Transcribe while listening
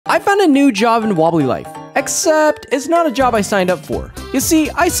I found a new job in Wobbly Life, except it's not a job I signed up for. You see,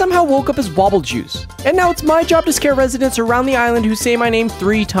 I somehow woke up as Wobble Juice, and now it's my job to scare residents around the island who say my name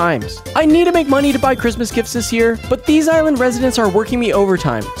 3 times. I need to make money to buy Christmas gifts this year, but these island residents are working me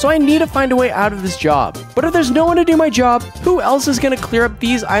overtime, so I need to find a way out of this job. But if there's no one to do my job, who else is gonna clear up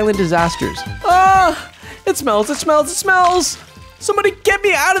these island disasters? Ah! It smells, it smells, it smells! Somebody get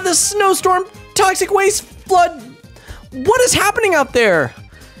me out of this snowstorm, toxic waste, flood! What is happening out there?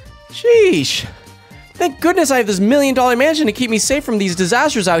 Sheesh. Thank goodness I have this $1 million mansion to keep me safe from these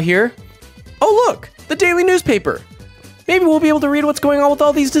disasters out here. Oh look, the daily newspaper. Maybe we'll be able to read what's going on with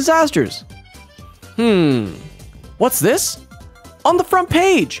all these disasters. What's this? On the front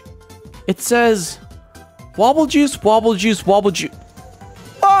page, it says, Wobble Juice, Wobble Juice, Wobble Juice.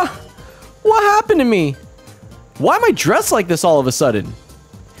 Ah, what happened to me? Why am I dressed like this all of a sudden?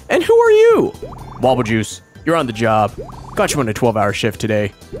 And who are you? Wobble Juice, you're on the job. Got you on a 12-hour shift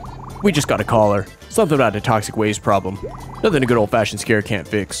today. We just got a caller. Something about a toxic waste problem. Nothing a good old-fashioned scare can't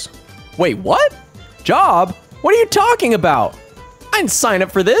fix. Wait, what? Job? What are you talking about? I didn't sign up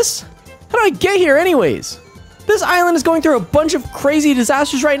for this. How did I get here anyways? This island is going through a bunch of crazy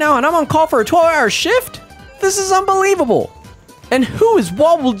disasters right now and I'm on call for a 12-hour shift? This is unbelievable. And who is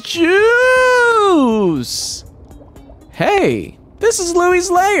Wobble Juice? Hey, this is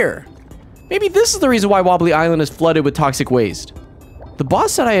Louie's lair. Maybe this is the reason why Wobbly Island is flooded with toxic waste. The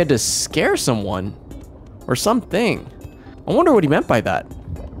boss said I had to scare someone. Or something. I wonder what he meant by that.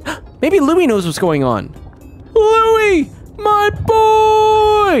 Maybe Louie knows what's going on. Louie, my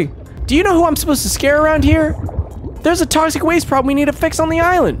boy! Do you know who I'm supposed to scare around here? There's a toxic waste problem we need to fix on the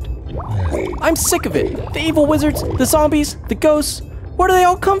island. I'm sick of it. The evil wizards, the zombies, the ghosts. Where do they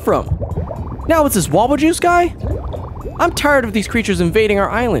all come from? Now it's this Wobble Juice guy? I'm tired of these creatures invading our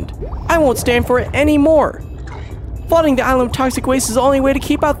island. I won't stand for it anymore. Flooding the island with toxic waste is the only way to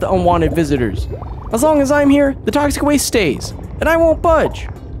keep out the unwanted visitors. As long as I'm here, the toxic waste stays, and I won't budge.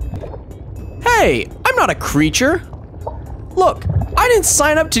 Hey, I'm not a creature. Look, I didn't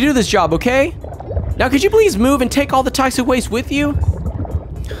sign up to do this job, okay? Now could you please move and take all the toxic waste with you?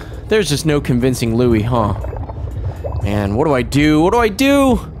 There's just no convincing Louie, huh? Man, what do I do? What do I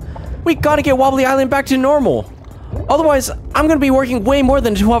do? We gotta get Wobbly Island back to normal. Otherwise, I'm gonna be working way more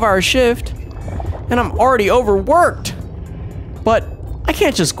than a 12-hour shift. And I'm already overworked. But I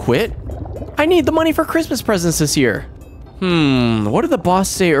can't just quit. I need the money for Christmas presents this year. What did the boss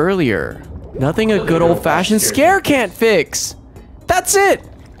say earlier? Nothing a good old-fashioned scare can't fix. That's it.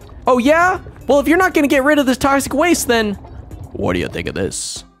 Oh yeah? Well, if you're not gonna get rid of this toxic waste, then what do you think of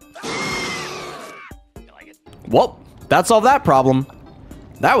this? Well, that solved that problem.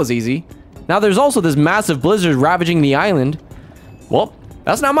 That was easy. Now there's also this massive blizzard ravaging the island. Well,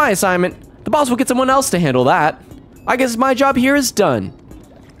 that's not my assignment. The boss will get someone else to handle that. I guess my job here is done.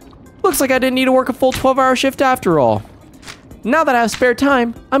 Looks like I didn't need to work a full 12-hour shift after all. Now that I have spare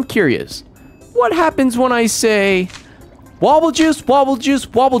time, I'm curious. What happens when I say, Wobble Juice, Wobble Juice,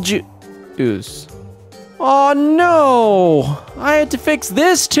 Wobble Juice? Oh no! I had to fix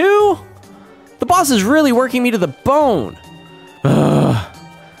this too? The boss is really working me to the bone.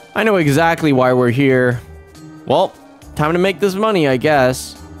 I know exactly why we're here. Well, time to make this money, I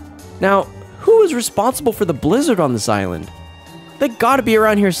guess. Now, who is responsible for the blizzard on this island? They gotta be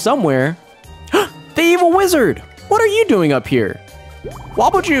around here somewhere. The evil wizard! What are you doing up here?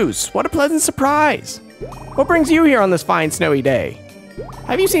 Wobble Juice, what a pleasant surprise. What brings you here on this fine snowy day?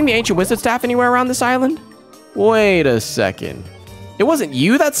 Have you seen the ancient wizard staff anywhere around this island? Wait a second. It wasn't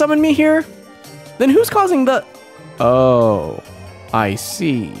you that summoned me here? Then who's causing the... Oh, I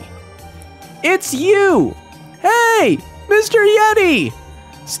see. It's you! Hey, Mr. Yeti!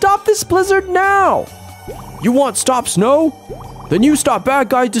 Stop this blizzard now! You want stop snow? Then you stop bad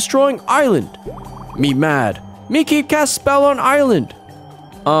guys destroying island. Me mad. Me keep cast spell on island.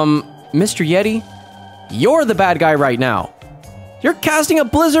 Mr. Yeti? You're the bad guy right now. You're casting a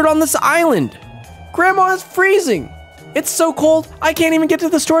blizzard on this island. Grandma is freezing. It's so cold, I can't even get to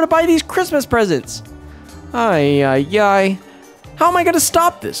the store to buy these Christmas presents. Ay, ay, ay. How am I gonna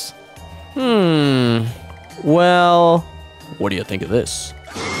stop this? Well, what do you think of this?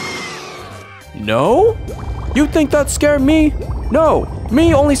 No? You think that scared me? No,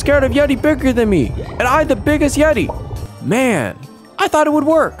 me only scared of Yeti bigger than me, and I the biggest Yeti. Man, I thought it would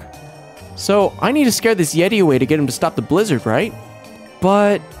work. So I need to scare this Yeti away to get him to stop the blizzard, right?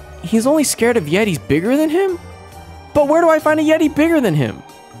 But he's only scared of Yetis bigger than him? But where do I find a Yeti bigger than him?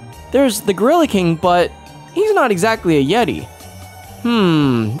 There's the Gorilla King, but he's not exactly a Yeti.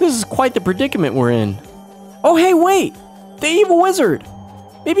 This is quite the predicament we're in. Oh hey, wait! The evil wizard!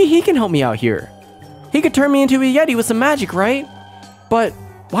 Maybe he can help me out here. He could turn me into a Yeti with some magic, right? But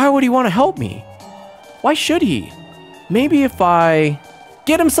Why would he want to help me? Why should he? Maybe if I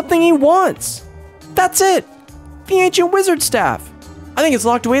get him something he wants. That's it. The ancient wizard staff. I think it's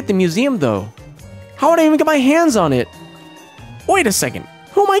locked away at the museum though. How would I even get my hands on it? Wait a second.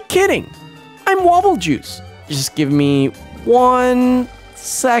 Who am I kidding? I'm Wobble Juice. Just give me 1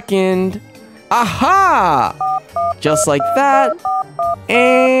 second. Aha! Just like that.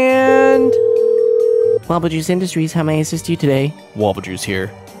 And... Wobble Juice Industries, how may I assist you today? Wobble Juice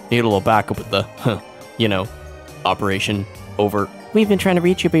here. Need a little backup with the, operation. Over. We've been trying to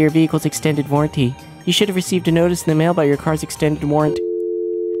reach you about your vehicle's extended warranty. You should have received a notice in the mail about your car's extended warranty.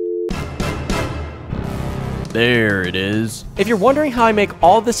 There it is. If you're wondering how I make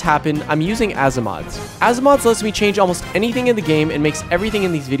all this happen, I'm using MazeLabz. MazeLabz lets me change almost anything in the game and makes everything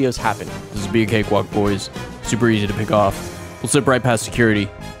in these videos happen. This is be a cakewalk, boys. Super easy to pick off. We'll slip right past security.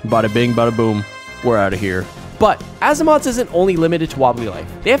 Bada bing, bada boom. We're out of here. But MazeLabz isn't only limited to Wobbly Life.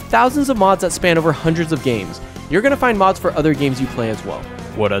 They have thousands of mods that span over hundreds of games. You're gonna find mods for other games you play as well.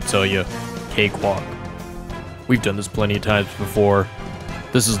 What'd I tell you? Cakewalk. We've done this plenty of times before.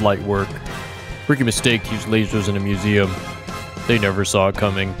 This is light work. Rookie mistake to use lasers in a museum. They never saw it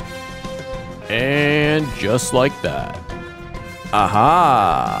coming. And just like that.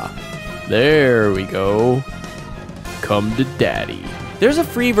 Aha! There we go. Come to daddy. There's a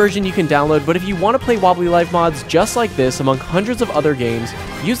free version you can download, but if you want to play Wobbly Life mods just like this among hundreds of other games,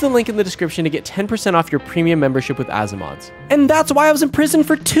 use the link in the description to get 10% off your premium membership with MazeLabz. And that's why I was in prison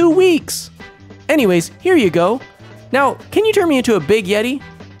for 2 weeks! Anyways, here you go. Now, can you turn me into a big Yeti?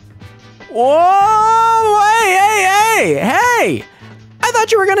 Whoa! Hey! I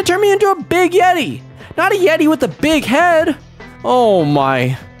thought you were gonna turn me into a big Yeti, not a Yeti with a big head. Oh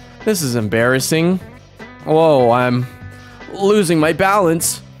my, this is embarrassing. Whoa, I'm losing my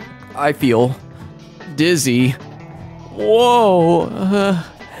balance. I feel dizzy. Whoa,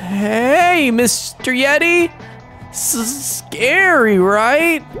 hey, Mr. Yeti. Scary,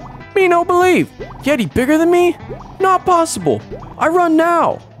 right? Me no believe. Yeti bigger than me? Not possible. I run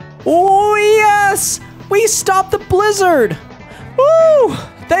now. Oh yes! We stopped the blizzard! Woo!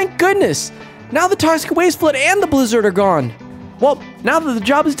 Thank goodness! Now the toxic waste flood and the blizzard are gone. Well, now that the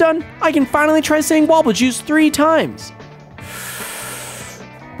job is done, I can finally try saying Wobble Juice 3 times.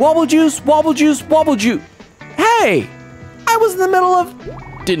 Wobble Juice, Wobble Juice, Wobble Juice. Hey! I was in the middle of...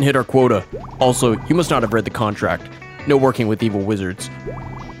 Didn't hit our quota. Also, you must not have read the contract. No working with evil wizards.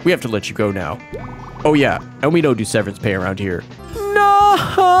 We have to let you go now. Oh yeah, and we don't do severance pay around here. No!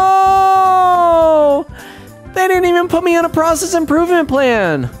 They didn't even put me on a process improvement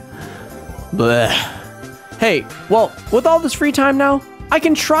plan. Blech. Hey, well, with all this free time now, I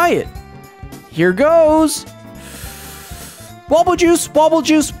can try it. Here goes. Wobble Juice, Wobble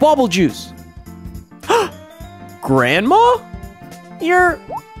Juice, Wobble Juice. Grandma? You're...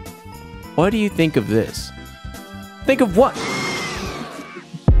 What do you think of this? Think of what?